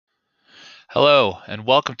Hello, and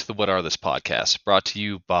welcome to the What Are This podcast, brought to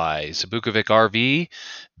you by Zabukovic RV,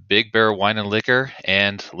 Big Bear Wine and Liquor,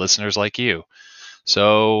 and listeners like you.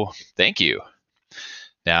 So, thank you.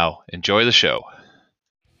 Now, enjoy the show.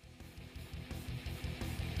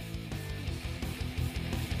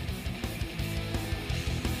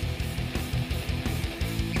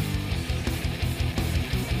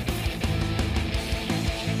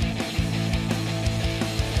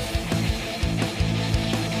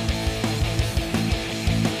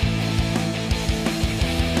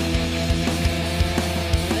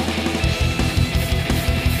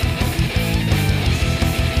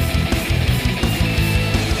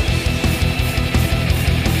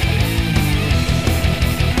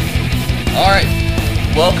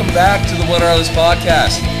 Welcome back to the What Are This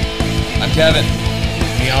podcast. I'm Kevin.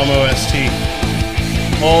 Miamo ST.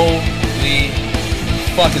 Holy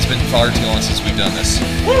fuck, it's been far too long since we've done this.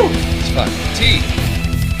 Woo! It's fun. T.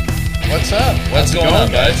 What's up? What's going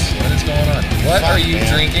on, guys? What is going on? What Fuck, are you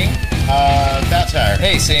man. drinking? Fat Tire.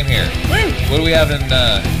 Hey, same here. Woo! What do we have on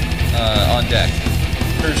deck?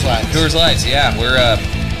 Coors Lights. Coors Lights, yeah. We're,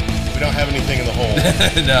 We don't have anything in the hole.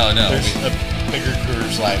 no. There's a bigger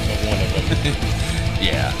Coors Light, but one of them.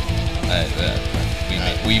 Yeah.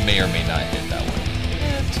 We may or may not hit that one.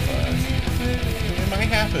 It might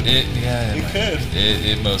happen. It could.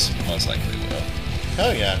 It most likely will.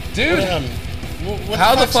 Hell yeah. Dude. What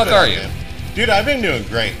How the fuck are you? Man? Dude, I've been doing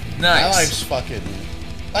great. Nice. My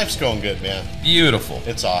life's going good, man. Beautiful.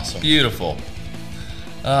 It's awesome. Beautiful.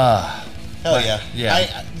 Hell yeah.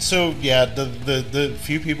 Yeah. The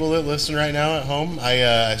few people that listen right now at home,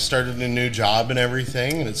 I started a new job and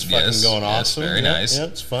everything, and it's fucking going awesome. Very nice. Yeah,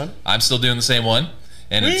 it's fun. I'm still doing the same one,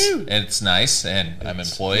 and Woo! it's nice, and I'm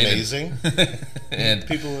employed. Amazing. And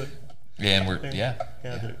People that we're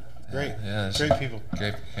they're great. Yeah, that's Great people.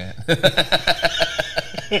 great.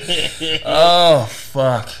 Oh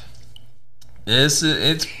fuck!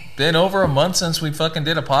 It's been over a month since we fucking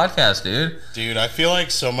did a podcast, dude. Dude, I feel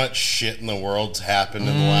like so much shit in the world's happened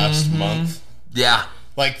in the last month. Yeah.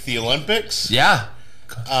 Like the Olympics. Yeah.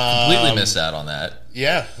 Completely missed out on that.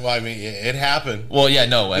 Yeah. Well, I mean, it happened. Well, yeah,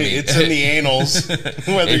 no, I mean It's in the annals,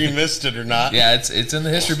 whether you missed it or not. Yeah, it's in the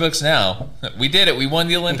history books now. We did it. We won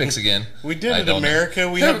the Olympics again. We did I it, don't America.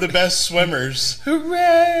 We have the best swimmers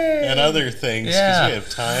Hooray! and other things because Yeah. we have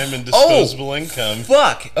time and disposable income.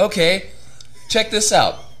 Fuck. Okay. Check this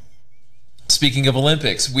out. Speaking of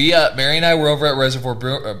Olympics, we Mary and I were over at Reservoir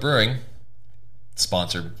Brewing.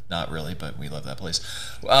 Sponsored, not really, but we love that place.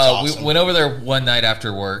 Awesome. We went over there one night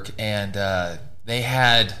after work, and they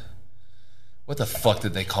had, what the fuck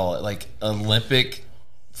did they call it? Like Olympic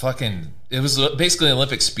fucking. It was basically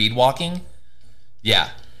Olympic speed walking. Yeah.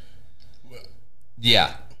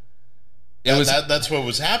 Yeah. That's what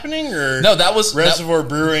was happening, or No, that was Reservoir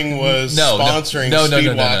Brewing was sponsoring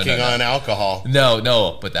speed walking on alcohol.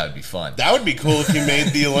 No, but that would be fun. That would be cool if you made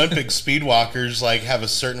the Olympic speedwalkers like have a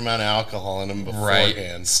certain amount of alcohol in them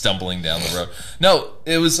beforehand. Right, stumbling down the road. No,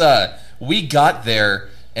 it was, we got there,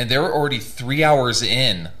 and they were already 3 hours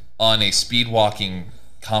in on a speed walking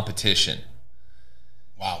competition.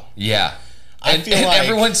 Wow. Yeah. I And, feel and like-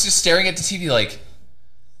 everyone's just staring at the TV like,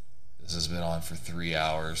 this has been on for 3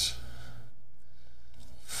 hours.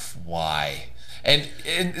 Why? And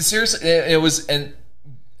seriously, it was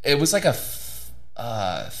like a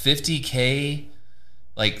 50K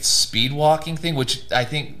like speed walking thing, which I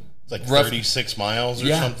think Like rough- 36 miles or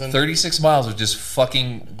something. 36 miles of just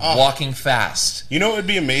fucking walking fast. You know, it would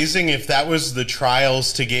be amazing if that was the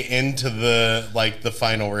trials to get into the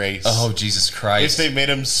final race. Oh, Jesus If Christ. they made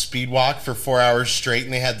them speed walk for 4 hours straight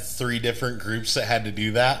and they had 3 different groups that had to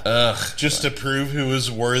do that. Ugh. Just to prove who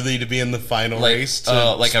was worthy to be in the final race.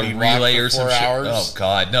 To Like a speed walk relay for or some 4 shit. hours. Oh,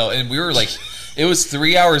 God. No, and we were like, it was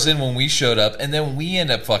 3 hours in when we showed up, and then we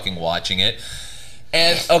end up fucking watching it.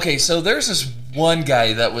 And, okay, so there's this one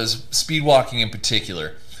guy that was speed walking in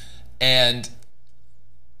particular, and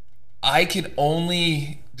I can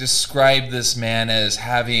only describe this man as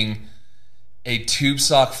having a tube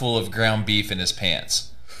sock full of ground beef in his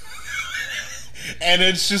pants. And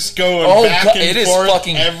it's just going back God, and it is forth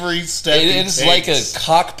fucking, every step he it is like a takes.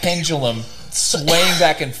 cock pendulum swaying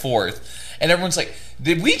back and forth. And everyone's like,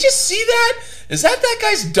 did we just see that? Is that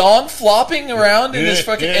guy's dong flopping around in his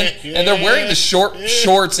fucking... And they're wearing the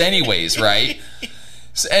shorts anyways, right?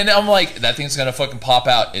 And I'm like, that thing's gonna fucking pop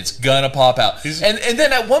out. It's gonna pop out. And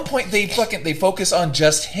then at one point they focus on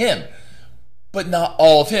just him, but not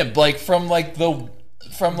all of him. Like from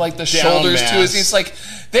the shoulders to his. It's like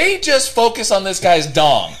they just focus on this guy's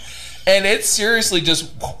dong, and it's seriously just.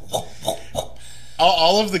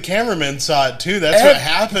 All of the cameramen saw it too. That's what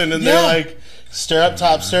happened, and they're like, Stir up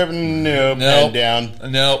top, stir up, nope, and down.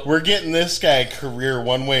 Nope. We're getting this guy a career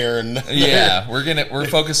one way or another. Yeah, we're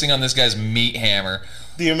focusing on this guy's meat hammer.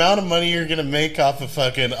 The amount of money you're gonna make off of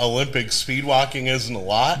fucking Olympic speed walking isn't a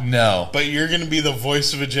lot. No. But you're gonna be the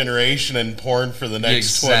voice of a generation in porn for the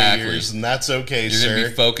next 20 years, and that's okay, you're sir. You're gonna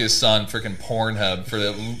be focused on freaking Pornhub for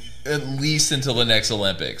at least until the next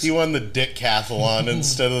Olympics. He won the decathlon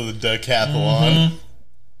instead of the decathlon.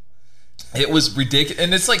 It was ridiculous,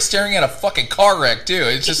 and it's like staring at a fucking car wreck too.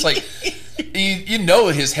 It's just like you know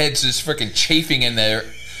his head's just freaking chafing in there.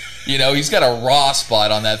 You know, he's got a raw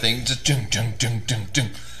spot on that thing. Just ding, ding, ding, ding,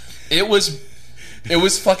 ding. It was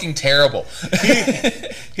fucking terrible.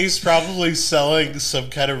 He's probably selling some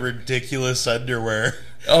kind of ridiculous underwear.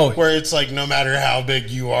 Oh, where it's like no matter how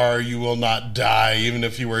big you are, you will not die, even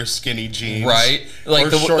if you wear skinny jeans, right?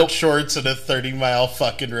 Like or short shorts in a 30-mile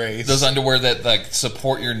fucking race. Those underwear that like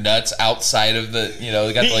support your nuts outside of the, you know,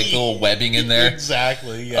 they got like the little webbing in there.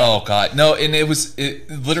 Exactly. Yeah. Oh god, no! And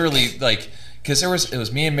it literally like because it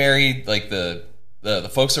was me and Mary, like the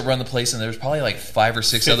folks that run the place, and there was probably like 5 or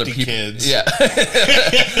 6 other people. Kids. Yeah.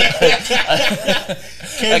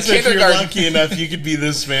 Kids, if you're lucky enough, you could be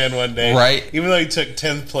this man one day. Right. Even though he took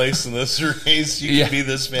 10th place in this race, you could be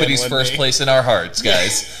this man one day. But he's first place in our hearts,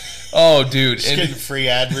 guys. Oh, dude. Just getting free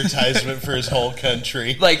advertisement for his whole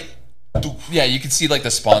country. Like, yeah, you can see like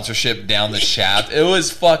the sponsorship down the shaft. It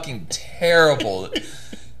was fucking terrible.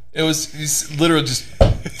 It was literally just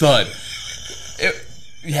thud.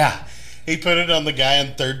 Yeah. He put it on the guy in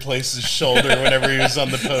 3rd place's shoulder whenever he was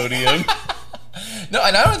on the podium. No,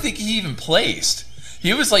 and I don't think he even placed.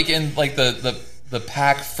 He was like in like the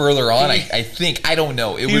pack further on. I think, I don't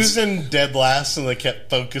know. He was in dead last, and they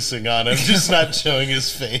kept focusing on him, just not showing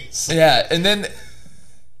his face. Yeah, and then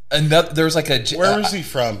there was like a. Where was he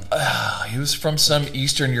from? He was from some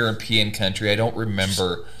Eastern European country. I don't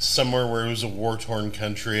remember. Somewhere where it was a war-torn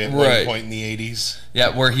country at one point in the 80s.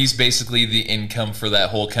 Yeah, where he's basically the income for that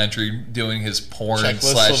whole country, doing his porn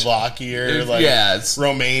Czechoslovakia, or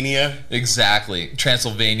Romania. Exactly.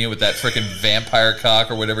 Transylvania with that freaking vampire cock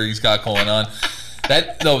or whatever he's got going on.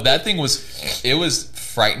 That thing was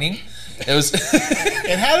frightening. It was.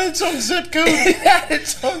 It had its own zip code. It had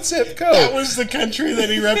its own zip code. That was the country that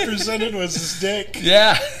he represented, was his dick.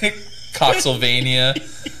 Yeah, Coxylvania.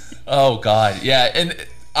 Oh god, yeah, and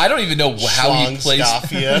I don't even know how he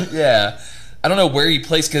placed. Yeah, I don't know where he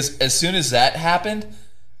placed, because as soon as that happened,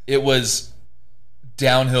 it was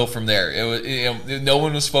downhill from there. It was, you know, no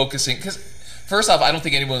one was focusing, because first off, I don't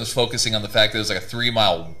think anyone was focusing on the fact that it was like a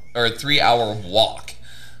 3-mile or a 3-hour walk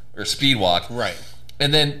or speed walk, right?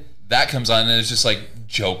 And then that comes on, and it's just like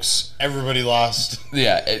jokes. Everybody lost.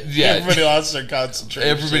 Yeah. Everybody lost their concentration.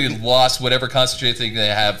 Everybody lost whatever concentration they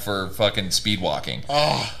have for fucking speed walking.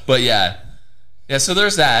 Oh, but yeah. So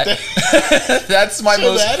there's that. That's my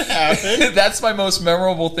that happened. That's my most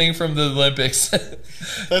memorable thing from the Olympics.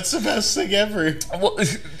 That's the best thing ever. Well,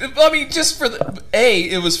 I mean, just for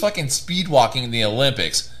it was fucking speed walking in the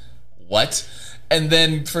Olympics. What? And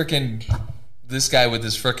then freaking this guy with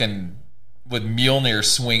his freaking. With Mjolnir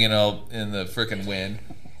swinging out in the freaking wind.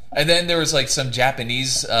 And then there was like some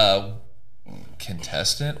Japanese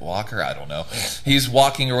contestant, walker, I don't know. He's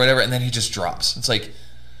walking or whatever, and then he just drops. It's like,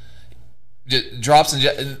 drops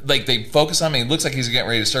and like they focus on him, and it looks like he's getting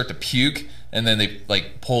ready to start to puke, and then they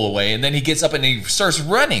like pull away, and then he gets up and he starts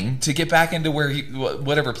running to get back into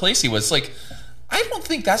whatever place he was. It's like, I don't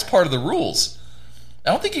think that's part of the rules. I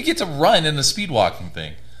don't think you get to run in the speed walking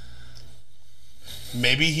thing.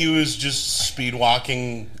 Maybe he was just speed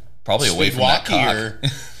walking, probably away from that cock.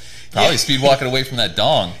 Probably speed walking away from that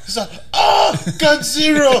dong. He's like, got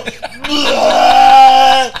zero.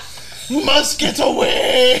 Must get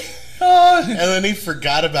away. And then he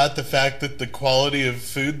forgot about the fact that the quality of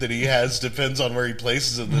food that he has depends on where he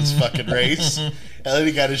places in this fucking race. And then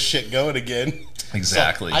he got his shit going again.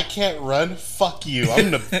 Exactly. So, I can't run. Fuck you.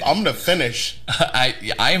 I'm gonna finish. I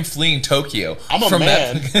am fleeing Tokyo. I'm a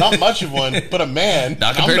man. Not much of one, but a man.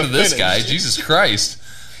 Not compared to this guy. Jesus Christ.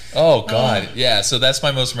 Oh God. Yeah. So that's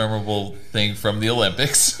my most memorable thing from the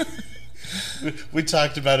Olympics. We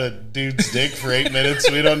talked about a dude's dick for 8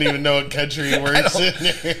 minutes. We don't even know what country he works in.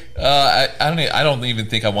 I don't even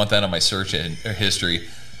think I want that on my search history.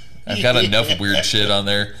 I've got enough weird shit on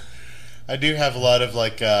there. I do have a lot of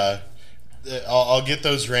like. I'll get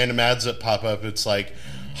those random ads that pop up. It's like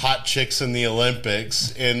hot chicks in the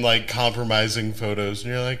Olympics and like compromising photos,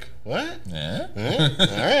 and you're like, what? Yeah.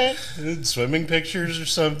 All right. Swimming pictures or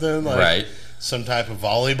something, like right. Some type of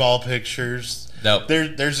volleyball pictures. Nope.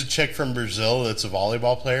 There's a chick from Brazil that's a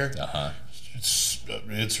volleyball player. It's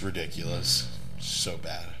It's ridiculous. So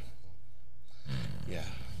bad. Yeah.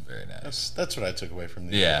 Very nice. That's what I took away from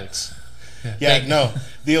the Yeah. Olympics. Yeah, no.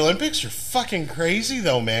 The Olympics are fucking crazy,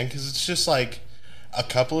 though, man, because it's just like a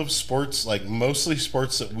couple of sports, like mostly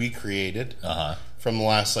sports that we created from the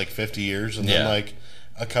last, like, 50 years, and then, like,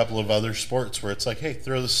 a couple of other sports where it's like, hey,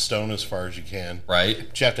 throw the stone as far as you can. Right.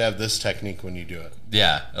 But you have to have this technique when you do it.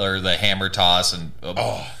 Yeah, or the hammer toss and...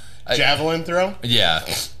 javelin throw? Yeah.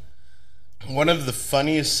 One of the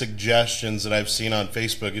funniest suggestions that I've seen on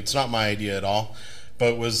Facebook, it's not my idea at all,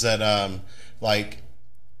 but was that, like,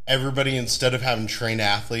 everybody, instead of having trained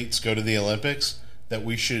athletes go to the Olympics, that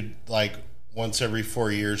we should, like, once every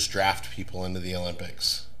 4 years draft people into the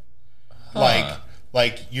Olympics.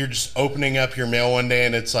 Like you're just opening up your mail one day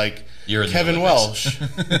and it's like, you're Kevin Welsh,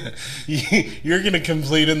 you're going to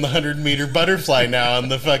complete in the 100-meter butterfly now in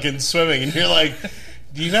the fucking swimming. And you're like,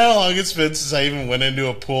 do you know how long it's been since I even went into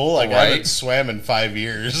a pool? Like, I haven't swam in 5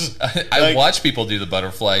 years. I watch people do the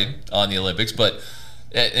butterfly on the Olympics, but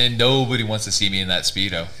and nobody wants to see me in that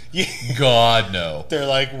Speedo. Yeah. God, no. They're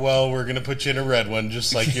like, well, we're going to put you in a red one,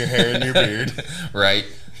 just like your hair and your beard. Right.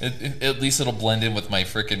 At least it'll blend in with my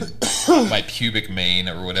freaking my pubic mane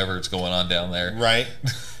or whatever it's going on down there. Right.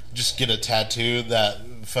 Just get a tattoo that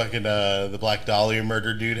fucking the Black Dahlia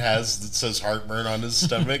murder dude has that says heartburn on his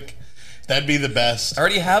stomach. That'd be the best. I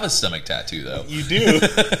already have a stomach tattoo, though. You do?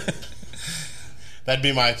 That'd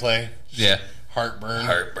be my play. Yeah. Heartburn.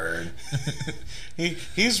 Heartburn.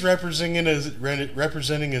 He's representing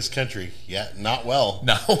his country. Yeah, not well.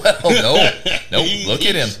 Not well. No. Nope. Look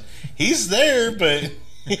at him. He's there, but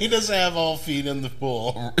he doesn't have all feet in the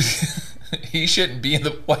pool. He shouldn't be in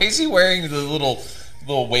the... Why is he wearing the little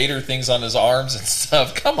waiter things on his arms and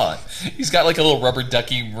stuff? Come on. He's got like a little rubber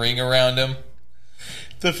ducky ring around him.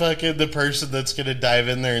 The person that's gonna dive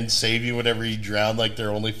in there and save you whenever you drown, like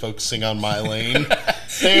they're only focusing on my lane.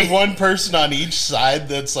 They have one person on each side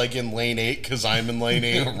that's like in lane 8 because I'm in lane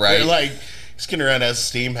 8. Right. They're like, he's gonna run out of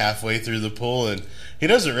steam halfway through the pool, and he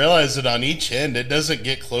doesn't realize that on each end it doesn't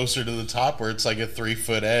get closer to the top where it's like a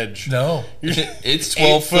 3-foot edge. No, it's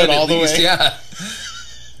 12 foot all the way. Yeah.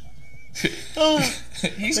 Oh,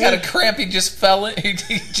 he's got a cramp. He just fell in. He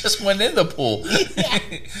just went in the pool. Yeah.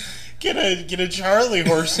 Get a Charlie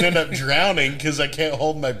horse and end up drowning because I can't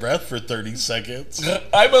hold my breath for 30 seconds.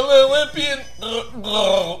 I'm an Olympian.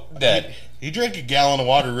 Dead. He drank a gallon of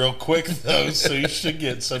water real quick, though, so he should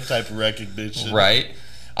get some type of recognition. Right.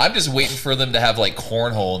 I'm just waiting for them to have, like,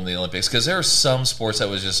 cornhole in the Olympics, because there are some sports that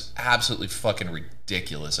was just absolutely fucking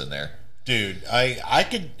ridiculous in there. Dude, I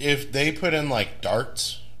could, if they put in, like,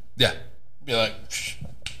 darts, yeah, be like, psh,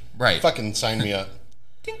 right, fucking sign me up.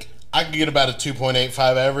 I could get about a 2.85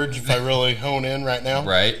 average if I really hone in right now.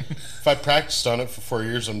 Right. If I practiced on it for 4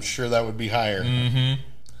 years, I'm sure that would be higher.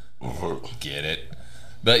 Mm-hmm. Get it.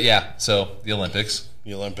 But yeah, so the Olympics.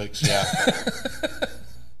 The Olympics, yeah.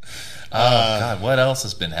 Oh, God, what else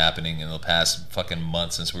has been happening in the past fucking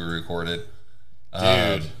month since we recorded?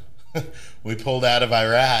 Dude, we pulled out of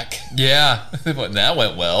Iraq. Yeah, that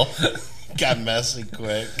went well. Got messy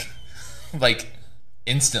quick. Like,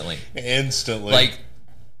 instantly. Instantly. Like,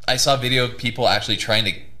 I saw a video of people actually trying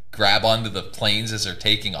to grab onto the planes as they're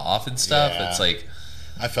taking off and stuff. Yeah. It's like...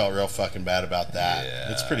 I felt real fucking bad about that.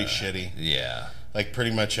 Yeah. It's pretty shitty. Yeah. Like,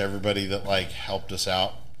 pretty much everybody that, like, helped us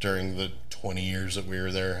out during the 20 years that we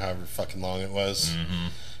were there, however fucking long it was,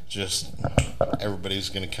 just everybody's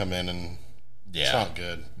going to come in and it's not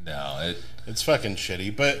good. No. It's fucking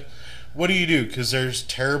shitty. But what do you do? Because there's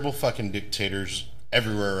terrible fucking dictators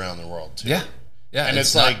everywhere around the world, too. Yeah. Yeah, and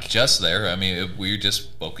it's not like just there. I mean, we're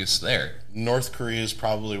just focused there. North Korea is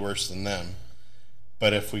probably worse than them.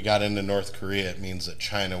 But if we got into North Korea, it means that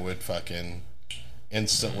China would fucking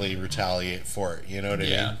instantly retaliate for it. You know what I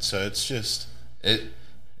mean? So it's just...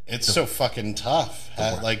 It's so fucking tough.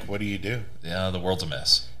 Like, what do you do? Yeah, the world's a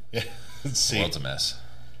mess. Yeah. The world's a mess.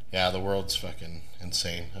 Yeah, the world's fucking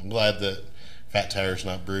insane. I'm glad that Fat Tire's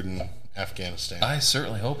not brewed in Afghanistan. I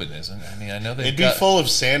certainly hope it isn't. I mean, I know it'd be full of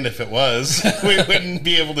sand if it was. We wouldn't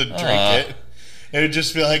be able to drink it. It would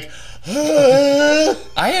just be like, I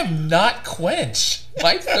am not quenched.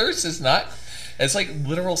 My thirst is not... It's like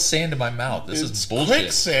literal sand in my mouth. This is bullshit.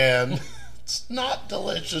 Quicksand. It's not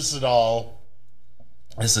delicious at all.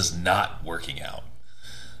 This is not working out.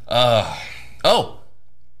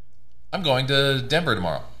 I'm going to Denver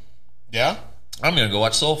tomorrow. Yeah? I'm going to go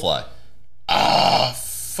watch Soulfly. Ah,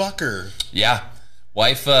 fucker. Yeah.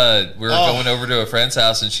 Wife, we were going over to a friend's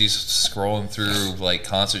house, and she's scrolling through, like,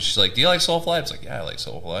 concerts. She's like, do you like Soulfly? I was like, yeah, I like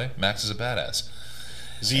Soulfly. Max is a badass.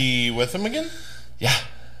 Is he with him again? Yeah.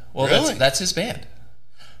 Well, really? That's his band.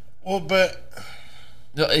 Well, but...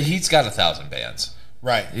 No, he's got 1,000 bands.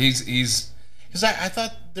 Right. He's... Because I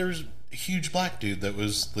thought there was... huge black dude that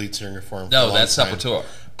was lead singer for him. No, that's Sepultura.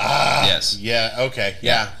 Ah, yes. Yeah. Okay.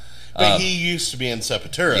 Yeah. But he used to be in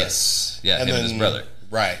Sepultura. Yes. Yeah. And him and his brother.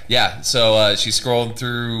 Right. Yeah. So she's scrolling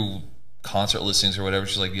through concert listings or whatever.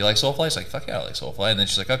 She's like, "You like Soulfly?" She's like, "Fuck yeah, I like Soulfly." And then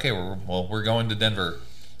she's like, "Okay, we're going to Denver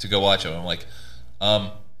to go watch them." I'm like,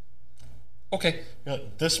 okay.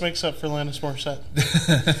 This makes up for Alanis Morissette.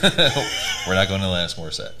 We're not going to Alanis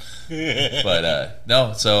Morissette. But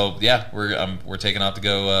no, so yeah, we're taking off to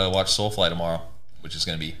go watch Soulfly tomorrow, which is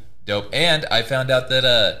going to be dope. And I found out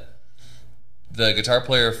that the guitar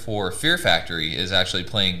player for Fear Factory is actually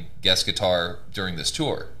playing guest guitar during this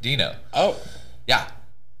tour, Dino. Oh. Yeah.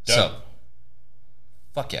 Dope. So,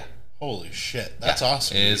 fuck yeah. Holy shit. That's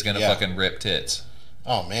awesome. It is going to fucking rip tits.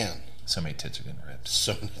 Oh, man. So many tits are getting ripped.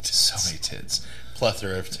 So many tits. So many tits.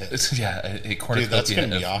 Plethora of tits. Yeah, a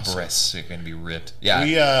cornucopia of awesome. breasts are going to be ripped.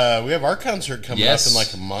 Yeah. We have our concert coming up in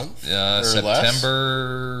like a month or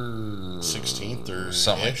September 16th or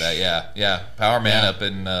something like that. Yeah. Power Man up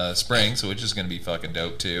in Springs, which is going to be fucking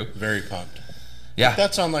dope too. Very pumped. Yeah.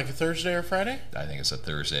 That's on like a Thursday or Friday? I think it's a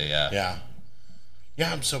Thursday, yeah.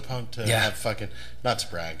 Yeah, I'm so pumped to have fucking, not to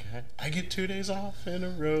brag, I get 2 days off in a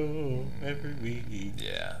row every week.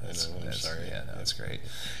 Yeah, I'm sorry. Yeah, no, that's great.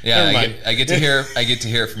 Yeah, I get to hear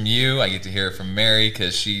from you. I get to hear from Mary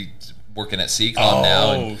because she's working at CCOM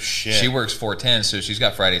now. Oh shit! She works 4/10, so she's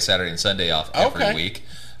got Friday, Saturday, and Sunday off every week.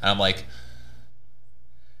 And I'm like,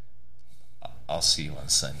 I'll see you on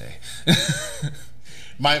Sunday.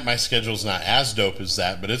 My schedule's not as dope as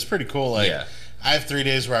that, but it's pretty cool. Like, I have 3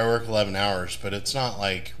 days where I work 11 hours, but it's not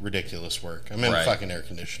like ridiculous work. I'm in fucking air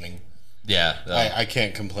conditioning. Yeah. I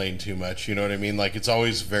can't complain too much. You know what I mean? Like, it's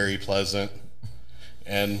always very pleasant.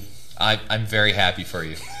 And I'm very happy for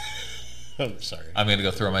you. I'm sorry. I'm going to go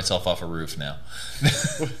throw myself off a roof now.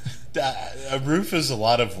 A roof is a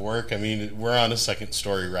lot of work. I mean, we're on a second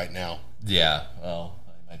story right now. Yeah. Well,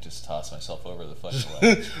 I just toss myself over the fucking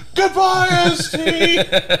way. Goodbye, ST!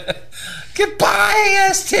 Goodbye,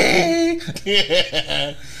 ST!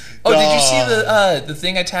 Yeah. Oh, did you see the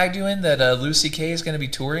thing I tagged you in that Louis C.K. is going to be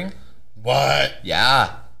touring? What?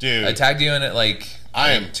 Yeah. Dude. I tagged you in it like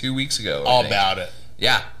 2 weeks ago. All about it.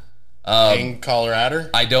 Yeah. In Colorado?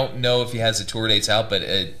 I don't know if he has the tour dates out, but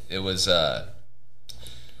it was... Why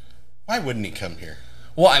wouldn't he come here?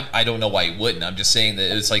 Well, I don't know why he wouldn't. I'm just saying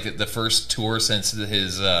that it's like the first tour since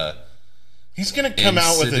his he's going to come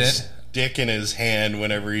out with his dick in his hand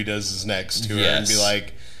whenever he does his next tour and be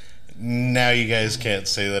like, now you guys can't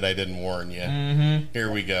say that I didn't warn you. Mm-hmm.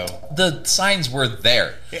 Here we go. The signs were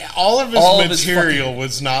there. Yeah, all of his material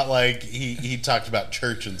was not like he talked about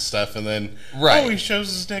church and stuff and then he shows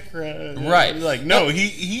his dick around. Right. Like, no,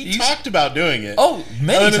 he talked about doing it. Oh,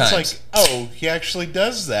 many times. And it's like, he actually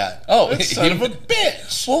does that. Oh, that son of a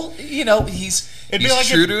bitch. Well, he's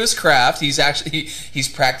true to his craft. He's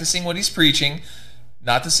practicing what he's preaching.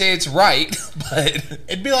 Not to say it's right, but...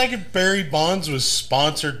 It'd be like if Barry Bonds was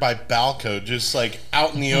sponsored by Balco, just like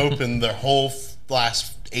out in the open the whole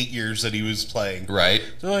last 8 years that he was playing. Right.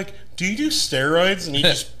 They're like, do you do steroids? And he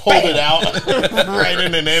just pulled it out right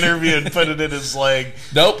in an interview and put it in his leg.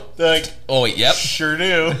 Nope. They're like, oh, wait, yep. Sure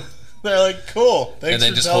do. They're like, cool. Thanks and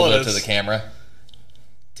then for just telling hold it us. up to the camera.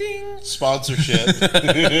 Ding. Sponsorship.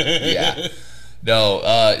 Yeah.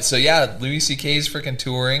 No, so yeah, Louis C.K.'s freaking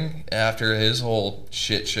touring after his whole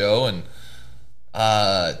shit show, and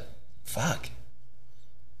fuck,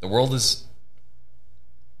 the world is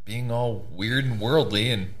being all weird and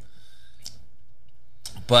worldly,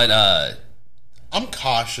 but I'm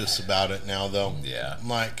cautious about it now, though. Yeah, I'm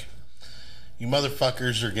like, you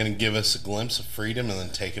motherfuckers are going to give us a glimpse of freedom and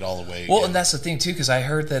then take it all away Well, again. and that's the thing, too, because I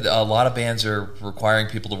heard that a lot of bands are requiring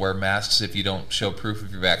people to wear masks if you don't show proof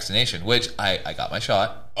of your vaccination, which I got my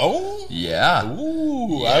shot. Oh? Yeah.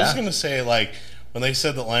 Ooh. Yeah. I was going to say, like, when they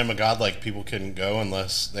said that Lamb of God, like, people couldn't go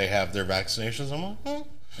unless they have their vaccinations, I'm like, I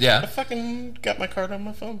yeah. fucking got my card on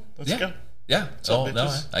my phone. Let's go. Yeah. So,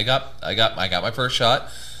 no, I got my first shot.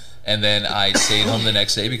 And then I stayed home the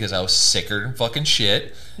next day because I was sicker than fucking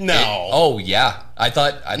shit. No. Yeah. I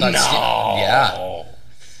thought. No. Yeah.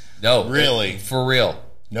 No. Really? For real.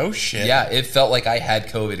 No shit. Yeah. It felt like I had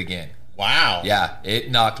COVID again. Wow. Yeah.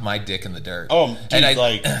 It knocked my dick in the dirt. Oh, dude,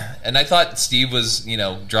 and I thought Steve was,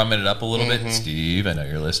 drumming it up a little bit. Steve, I know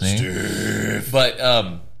you're listening. Steve. But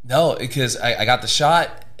no, because I got the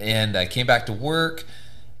shot and I came back to work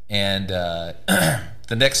and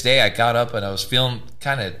the next day I got up and I was feeling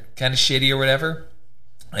kind of shitty or whatever,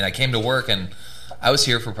 and I came to work and I was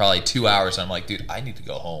here for probably 2 hours and I'm like, dude, I need to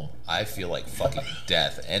go home. I feel like fucking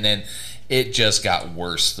death. And then it just got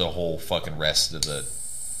worse the whole fucking rest of the...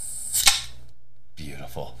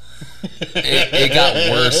 Beautiful. it got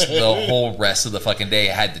worse the whole rest of the fucking day.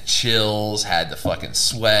 I had the chills, had the fucking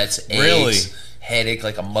sweats, aches, headache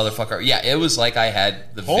like a motherfucker. Yeah, it was like I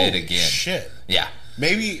had the vid again. Shit. Yeah.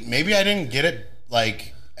 Maybe I didn't get it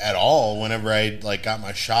like at all whenever I like got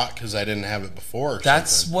my shot because I didn't have it before.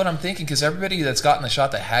 That's what I'm thinking, because everybody that's gotten the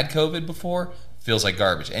shot that had COVID before feels like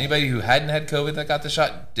garbage. Anybody who hadn't had COVID that got the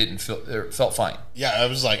shot felt fine. Yeah, I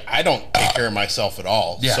was like, I don't take care of myself at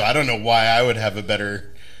all. Yeah. So I don't know why I would have a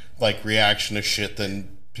better like reaction to shit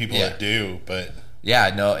than people that do. But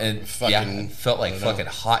yeah, no, and felt like fucking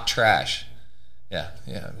hot trash. Yeah.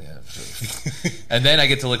 And then I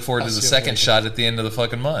get to look forward to the second shot at the end of the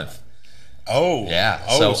fucking month. Oh. Yeah.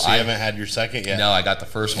 So I haven't had your second yet? No, I got the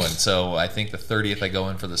first one. So I think the 30th I go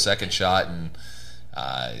in for the second shot, and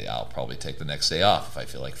I'll probably take the next day off if I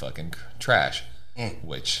feel like fucking trash.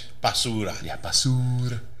 Which... Basura. Yeah,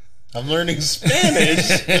 basura. I'm learning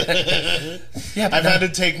Spanish. Yeah, I've had to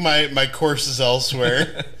take my courses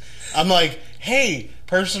elsewhere. I'm like, hey,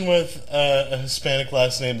 person with a Hispanic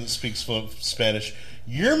last name that speaks Spanish,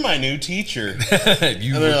 you're my new teacher.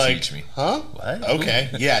 You will like, teach me. Huh? What? Okay.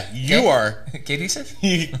 Yeah, you are. ¿Qué dices?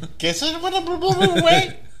 ¿Qué dices?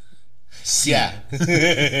 Wait.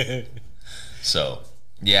 Yeah. So,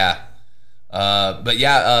 yeah. But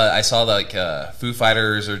yeah, I saw like Foo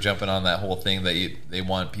Fighters are jumping on that whole thing that they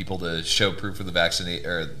want people to show proof of the vaccinate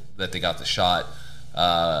or that they got the shot,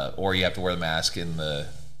 or you have to wear the mask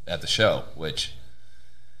at the show. Which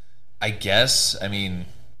I guess, I mean,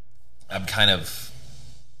 I'm kind of.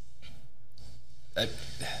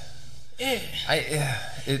 It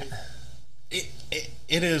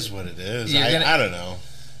is what it is. I don't know.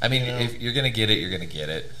 I mean, if you're gonna get it, you're gonna get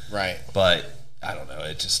it, right? But I don't know.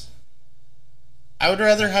 It just. I would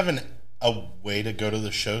rather have a way to go to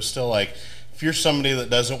the show still. Like, if you're somebody that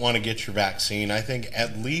doesn't want to get your vaccine, I think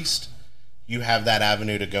at least you have that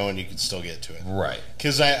avenue to go and you can still get to it. Right.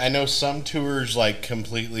 Because I know some tours, like,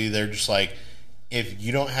 completely, they're just like, if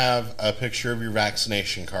you don't have a picture of your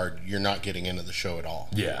vaccination card, you're not getting into the show at all.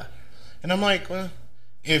 Yeah. And I'm like, well,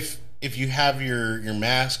 if you have your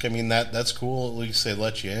mask, I mean, that's cool. At least they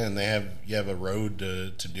let you in. You have a road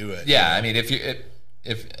to do it. Yeah, you know? I mean,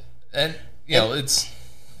 it's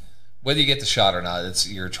whether you get the shot or not,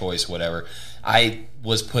 it's your choice, whatever. I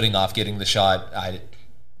was putting off getting the shot.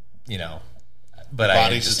 But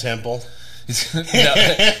body's a temple. No,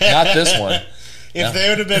 not this one. If they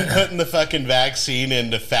would have been putting the fucking vaccine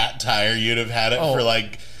into Fat Tire, you'd have had it for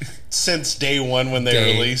like since day one when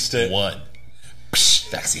they released it.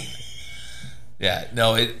 Vaccine. Yeah,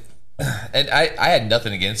 no, and I had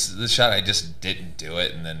nothing against the shot. I just didn't do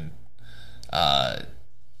it, and then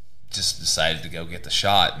just decided to go get the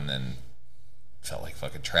shot, and then felt like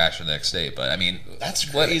fucking trash the next day. But I mean, that's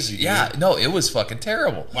crazy. Yeah, no, it was fucking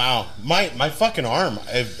terrible. Wow, my fucking arm.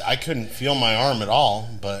 I couldn't feel my arm at all.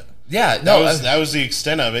 But yeah, no, that was the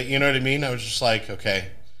extent of it. You know what I mean? I was just like, okay,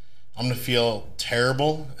 I'm gonna feel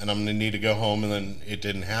terrible, and I'm gonna need to go home, and then it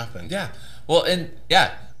didn't happen. Yeah, well, and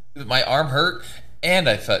yeah, my arm hurt, and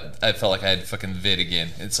I felt like I had fucking vid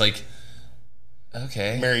again. It's like,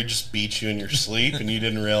 okay, Mary just beat you in your sleep, and you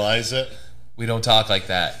didn't realize it. We don't talk like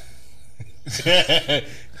that.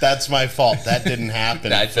 That's my fault. That didn't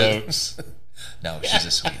happen, folks. No, she's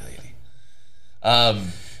a sweet lady.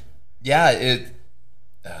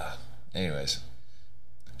 Anyways,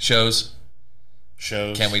 shows.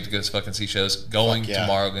 Can't wait to go fucking see shows. Going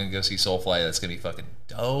tomorrow, going to go see Soulfly. That's going to be fucking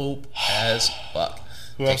dope as fuck.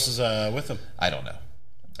 Who else is with them? I don't know.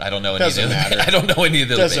 I don't know any of them. I don't know any of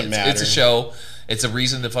the other Doesn't bands. matter. It's a show. It's a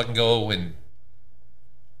reason to fucking go and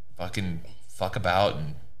fucking fuck about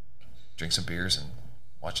and drink some beers and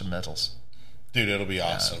watch some metals. Dude, it'll be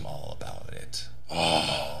awesome. I'm all about it.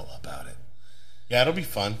 All about it. Yeah, it'll be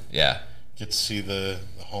fun. Yeah. Get to see the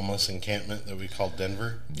homeless encampment that we call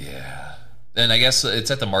Denver. Yeah. And I guess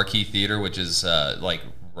it's at the Marquee Theater, which is like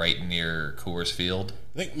right near Coors Field.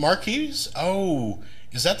 I think Marquee's. Oh,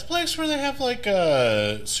 is that the place where they have like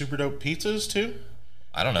super dope pizzas too?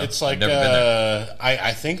 I don't know. It's like I've never been there.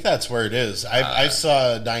 I think that's where it is. I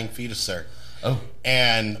saw Dying Fetus there. Oh,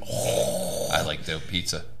 and I like dope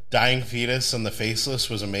pizza. Dying Fetus and the Faceless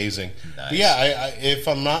was amazing. Nice. But yeah, if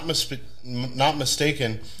I'm not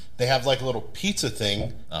mistaken, they have like a little pizza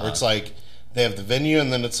thing where it's like they have the venue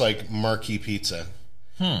and then it's like Marquee Pizza.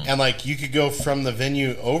 And like you could go from the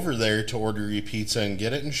venue over there to order your pizza and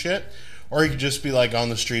get it and shit, or you could just be like on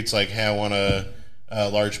the streets like, hey, I want a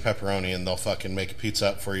large pepperoni, and they'll fucking make a pizza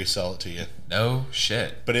up for you, sell it to you. No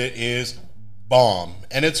shit. But it is bomb,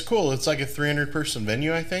 and it's cool. It's like a 300-person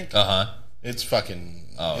venue, I think. It's fucking.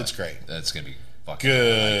 It's great. That's gonna be fucking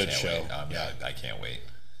good I show. I can't wait.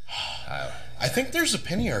 I think there's a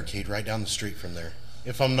Penny Arcade right down the street from there.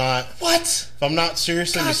 If I'm not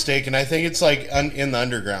seriously mistaken, I think it's like in the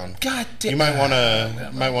underground. God damn! You might want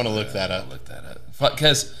to look that up. Look that up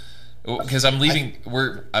because I'm leaving.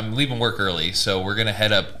 I'm leaving work early, so we're gonna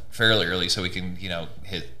head up fairly early so we can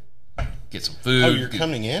get some food. Oh, you're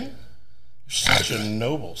coming in? You're such a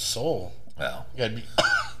noble soul. Well, you gotta be.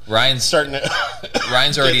 Ryan's starting to.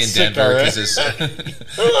 Ryan's already in Denver because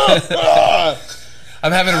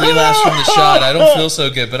I'm having a relapse from the shot. I don't feel so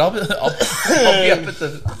good, but I'll be up at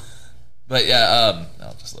the. But yeah,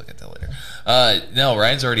 I'll just look at that later. No,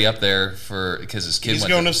 Ryan's already up there because his kid. He's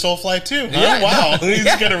going to Soulfly too. Huh? Yeah, wow,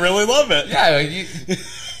 he's gonna really love it. Yeah,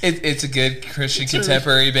 it's a good Christian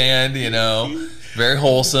contemporary band. Very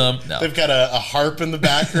wholesome. No, they've got a harp in the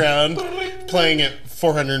background playing at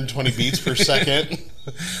 420 beats per second.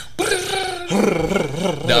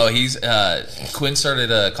 No, he's Quinn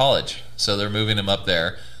started college, so they're moving him up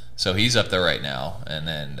there. So he's up there right now, and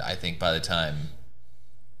then I think by the time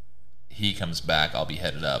he comes back, I'll be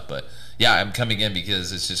headed up. But yeah, I'm coming in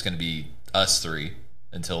because it's just going to be us three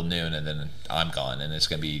until noon, and then I'm gone, and it's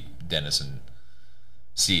going to be Dennis and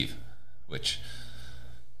Steve, which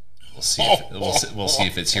we'll see. We'll see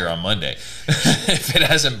if it's here on Monday. If it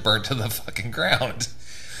hasn't burnt to the fucking ground.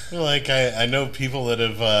 Like, I know people that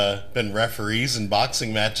have been referees in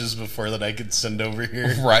boxing matches before that I could send over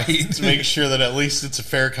here. Right. To make sure that at least it's a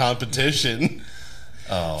fair competition.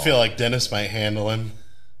 Oh. I feel like Dennis might handle him.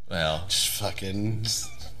 Well. Just fucking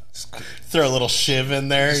throw a little shiv in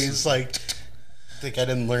there. He's like, think I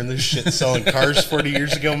didn't learn this shit selling cars 40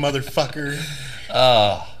 years ago, motherfucker.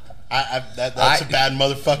 That's a bad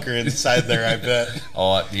motherfucker inside there, I bet.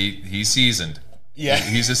 Oh, he's seasoned. Yeah,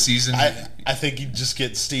 he's a seasoned. I think he'd just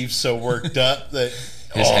get Steve so worked up that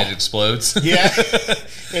his head explodes. Yeah,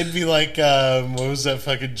 it'd be like what was that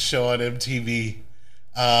fucking show on MTV?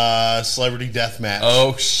 Celebrity Deathmatch.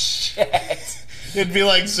 Oh shit! It'd be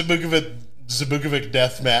like Zabukovic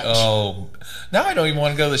Deathmatch. Oh, now I don't even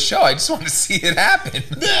want to go to the show. I just want to see it happen.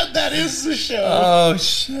 That is the show. Oh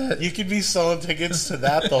shit! You could be selling tickets to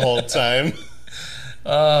that the whole time.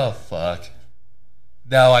 Oh fuck.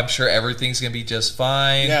 No, I'm sure everything's going to be just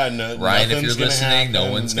fine. Yeah, no, Ryan, if you're listening,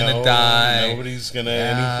 no one's going to die. Nobody's going to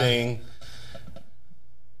anything.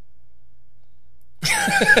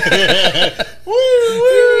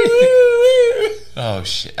 Oh,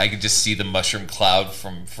 shit. I could just see the mushroom cloud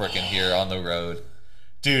from frickin' here on the road.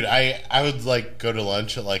 Dude, I would, like, go to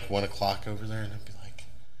lunch at, like, 1 o'clock over there, and I'd be like,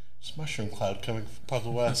 there's a mushroom cloud coming from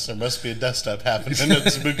Puzzle West. There must be a dust-up happening at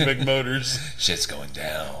Zabukovic Motors. Shit's going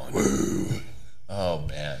down. Woo. Oh,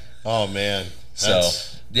 man. Oh, man.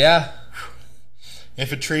 Yeah.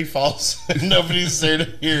 If a tree falls and nobody's there to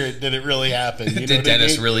hear it, did it really happen? You know Did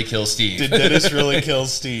Dennis really kill Steve? Did Dennis really kill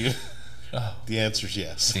Steve? Oh. The answer is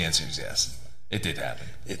yes. The answer is yes. It did happen.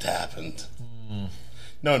 It happened.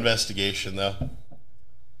 No investigation, though.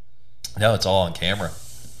 No, it's all on camera.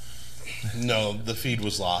 No, the feed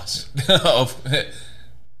was lost.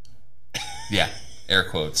 Yeah. Air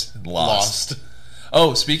quotes. Lost.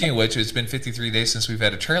 Oh, speaking of which, it's been 53 days since we've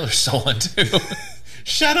had a trailer stolen, too.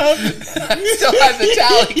 Shut up! I still have the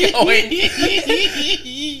tally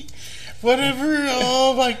going. Whatever.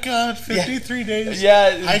 Oh, my God. 53 days.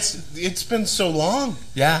 Yeah. It's been so long.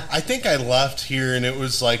 Yeah. I think I left here, and it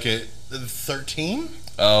was like at 13?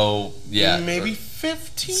 Oh, yeah. Maybe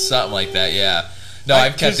 15? Something like that, yeah. No,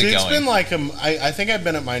 I've kept it going. It's been like, I think I've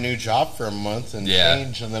been at my new job for a month and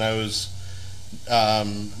change, and then I was...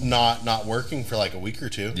 not working for like a week or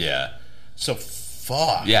two. Yeah. So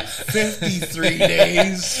fuck. Yeah. 53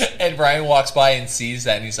 days. And Ryan walks by and sees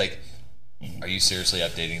that, and he's like, "Are you seriously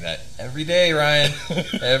updating that every day, Ryan?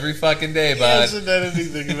 Every fucking day, bud." He hasn't done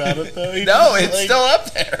anything about it though. No, it's like, still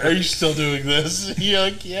up there. Are you still doing this? You're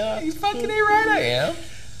like, yeah. You fucking ain't right. I am.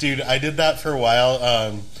 Dude, I did that for a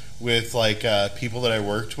while with like people that I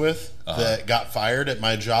worked with that got fired at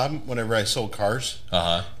my job whenever I sold cars.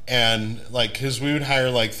 And like, because we would hire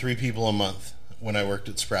like 3 people a month when I worked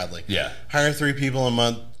at Spradley. Yeah. Hire 3 people a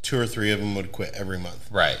month, 2 or 3 of them would quit every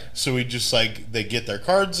month. Right. So we just like, they get their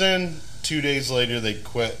cards in, 2 days later they'd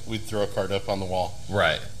quit, we'd throw a card up on the wall.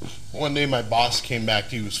 Right. One day my boss came back,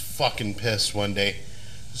 he was fucking pissed one day.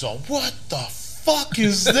 He's all, "What the fuck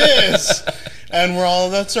is this?" And we're all,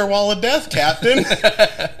 "That's our wall of death, Captain."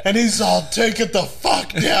 And he's all, "Take it the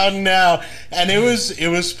fuck down now." And it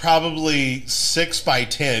was probably 6 by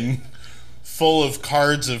 10 full of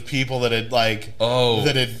cards of people that had like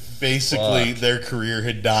that had basically their career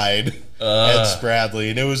had died at Spradley,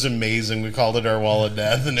 and it was amazing. We called it our wall of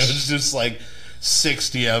death, and it was just like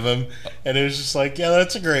 60 of them. And it was just like, yeah,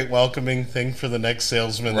 that's a great welcoming thing for the next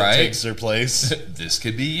salesman that takes their place. This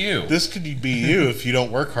could be you. This could be you if you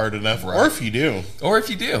don't work hard enough, or if you do. Or if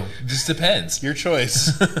you do. Just depends. Your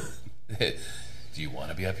choice. Do you want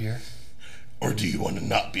to be up here? Or do you want to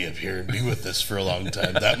not be up here and be with us for a long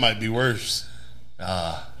time? That might be worse.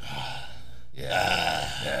 Yeah.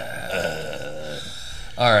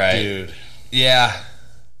 All right. Dude. Yeah.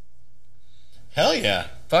 Hell yeah.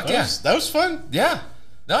 Fuck yeah. That was fun. Yeah.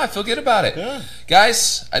 No, I feel good about it. Yeah.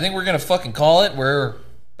 Guys, I think we're going to fucking call it. We're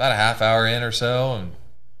about a half hour in or so, and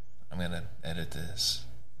I'm going to edit this.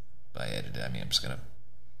 By edit, I mean I'm just going to,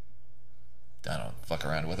 I don't know, fuck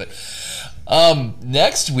around with it.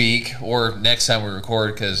 Next week, or next time we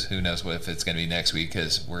record, because who knows if it's going to be next week,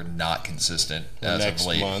 because we're not consistent as next of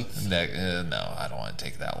late. month. No, I don't want to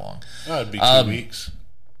take that long. Oh, it'd be 2 weeks.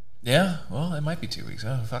 Yeah, well, it might be 2 weeks.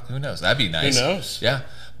 Oh, fuck, who knows? That'd be nice. Who knows? Yeah.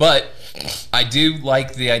 But I do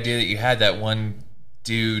like the idea that you had that one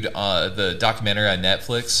dude, the documentary on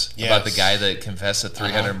Netflix about the guy that confessed to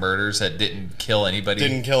 300 murders that didn't kill anybody.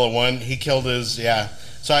 Didn't kill a one. He killed his,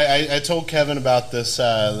 So I told Kevin about this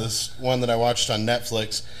this one that I watched on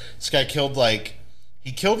Netflix. This guy killed,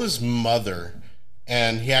 he killed his mother,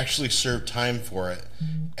 and he actually served time for it.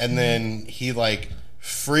 And then he,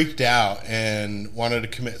 freaked out and wanted to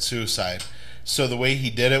commit suicide. So the way he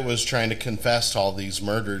did it was trying to confess to all these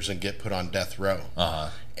murders and get put on death row.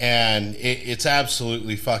 And it's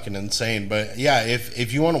absolutely fucking insane. But yeah,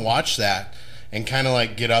 if you want to watch that and kind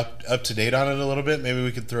of get up to date on it a little bit, maybe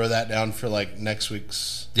we could throw that down for next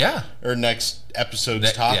week's or next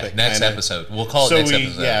episode's topic. Next episode. We'll call it next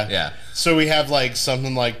episode. Yeah. So we have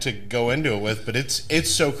something to go into it with, but it's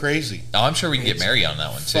so crazy. Oh, I'm sure we can get Mary on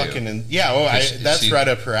that one too. That's right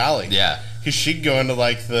up her alley. Yeah. Because she'd go into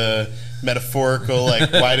the metaphorical,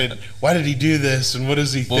 why did he do this, and what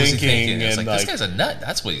is he thinking? It's and this guy's a nut.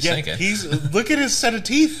 That's what he's thinking. Look at his set of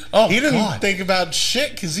teeth. Oh, he didn't think about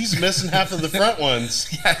shit because he's missing half of the front ones.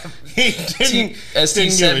 He didn't.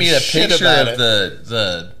 Steve sent me a picture of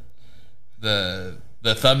the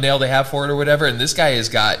thumbnail they have for it or whatever, and this guy has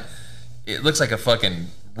got. It looks like a fucking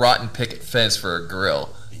rotten picket fence for a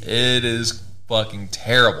grill. It is fucking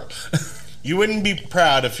terrible. You wouldn't be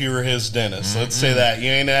proud if you were his dentist. Let's say that. You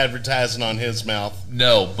ain't advertising on his mouth.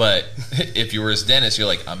 No, but if you were his dentist, you're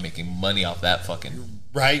like, I'm making money off that fucking...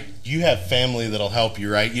 Right? You have family that'll help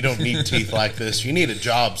you, right? You don't need teeth like this. You need a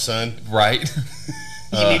job, son. Right?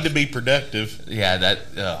 You need to be productive. Yeah,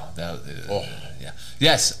 yeah.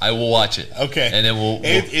 Yes, I will watch it. Okay. And then we'll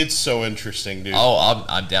it's so interesting, dude. Oh,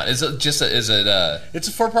 I'm down. It's a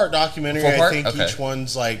 4-part documentary. I think each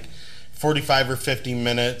one's 45 or 50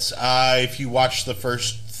 minutes. If you watch the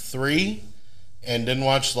first 3 and didn't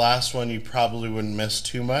watch the last one, you probably wouldn't miss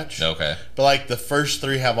too much. Okay. But the first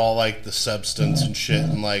 3 have all the substance and shit,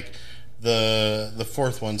 and the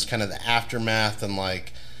fourth one's kind of the aftermath and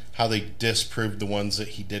how they disproved the ones that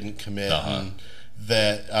he didn't commit, and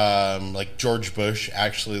that George Bush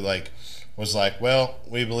actually was well,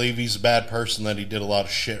 we believe he's a bad person, that he did a lot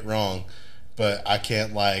of shit wrong. But I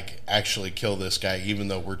can't actually kill this guy, even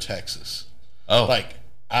though we're Texas. Oh,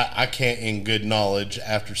 I can't, in good knowledge,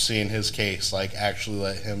 after seeing his case, actually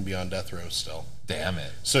let him be on death row still. Damn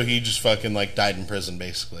it! So he just fucking died in prison,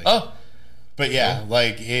 basically. Oh, but yeah,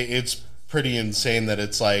 it's pretty insane that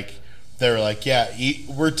it's they were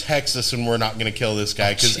we're Texas and we're not going to kill this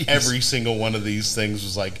guy because every single one of these things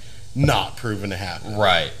was not proven to happen.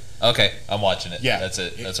 Right. Okay, I'm watching it. Yeah, that's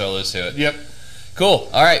it. That's all there is to it. Yep. Cool.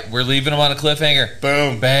 All right, we're leaving them on a cliffhanger.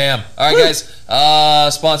 Boom. Bam. All right, guys.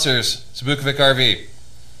 Sponsors: Sabukovic RV,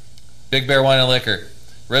 Big Bear Wine and Liquor,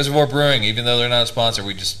 Reservoir Brewing. Even though they're not a sponsor,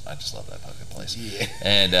 I just love that fucking place.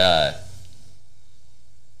 Yeah.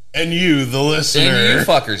 And you, the listener, and you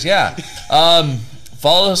fuckers, yeah.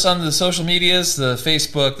 Follow us on the social medias: the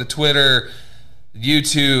Facebook, the Twitter,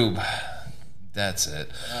 YouTube. That's it.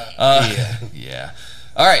 Yeah.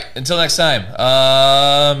 All right. Until next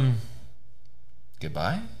time.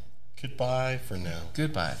 Goodbye? Goodbye for now.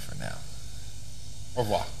 Goodbye for now. Au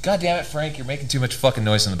revoir. God damn it, Frank, you're making too much fucking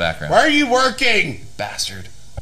noise in the background. Why are you working? Bastard.